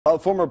A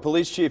former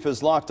police chief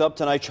is locked up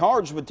tonight,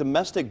 charged with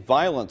domestic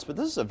violence. But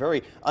this is a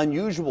very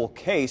unusual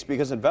case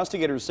because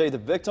investigators say the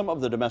victim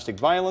of the domestic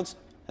violence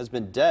has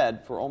been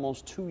dead for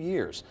almost 2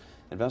 years.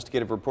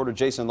 Investigative reporter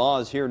Jason Law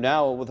is here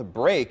now with a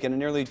break in a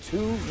nearly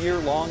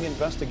 2-year-long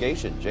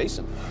investigation.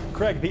 Jason.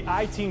 Craig, the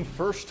I-Team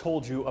first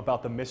told you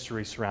about the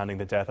mystery surrounding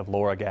the death of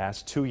Laura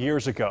Gast 2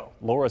 years ago.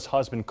 Laura's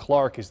husband,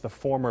 Clark, is the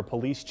former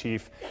police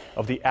chief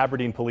of the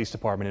Aberdeen Police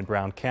Department in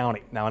Brown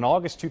County. Now, in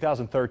August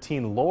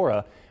 2013,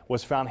 Laura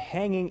was found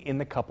hanging in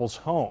the couple's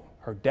home.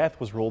 Her death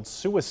was ruled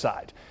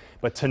suicide.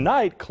 But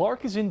tonight,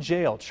 Clark is in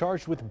jail,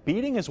 charged with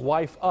beating his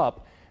wife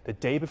up the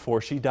day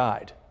before she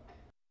died.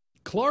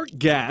 Clark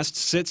Gast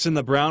sits in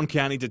the Brown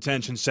County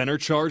Detention Center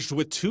charged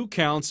with 2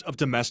 counts of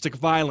domestic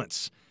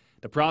violence.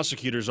 The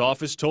prosecutor's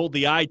office told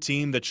the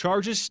I-Team the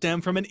charges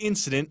stem from an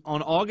incident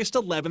on August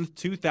 11,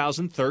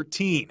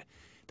 2013,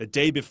 the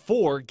day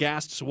before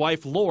Gast's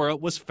wife Laura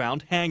was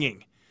found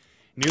hanging.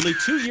 Nearly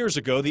 2 years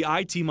ago, the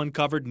I-Team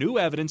uncovered new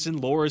evidence in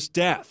Laura's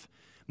death,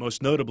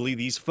 most notably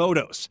these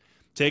photos,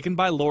 taken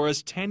by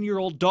Laura's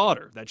 10-year-old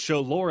daughter that show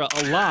Laura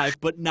alive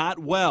but not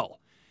well,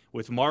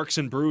 with marks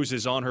and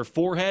bruises on her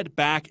forehead,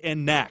 back,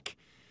 and neck.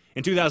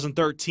 In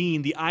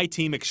 2013, the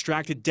I-Team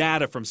extracted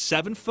data from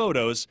 7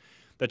 photos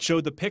that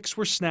showed the pics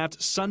were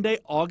snapped Sunday,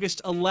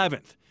 August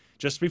 11th,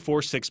 just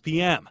before 6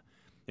 p.m.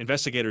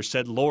 Investigators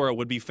said Laura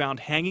would be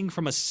found hanging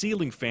from a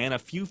ceiling fan a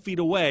few feet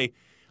away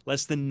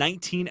less than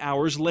 19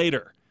 hours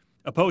later.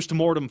 A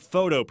post-mortem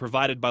photo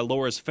provided by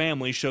Laura's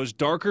family shows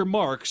darker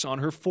marks on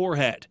her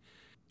forehead.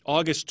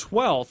 August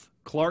 12th,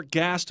 Clark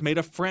Gast made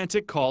a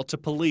frantic call to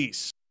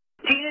police.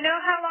 Do you know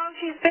how long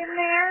she's been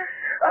there?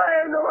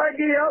 I have no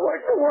idea. I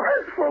went to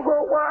work for a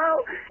little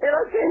while, and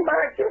I came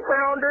back and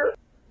found her.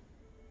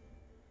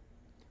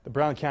 The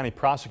Brown County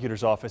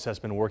Prosecutor's Office has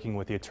been working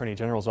with the Attorney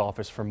General's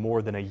office for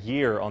more than a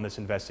year on this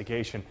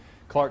investigation.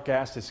 Clark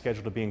Gast is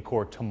scheduled to be in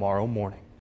court tomorrow morning.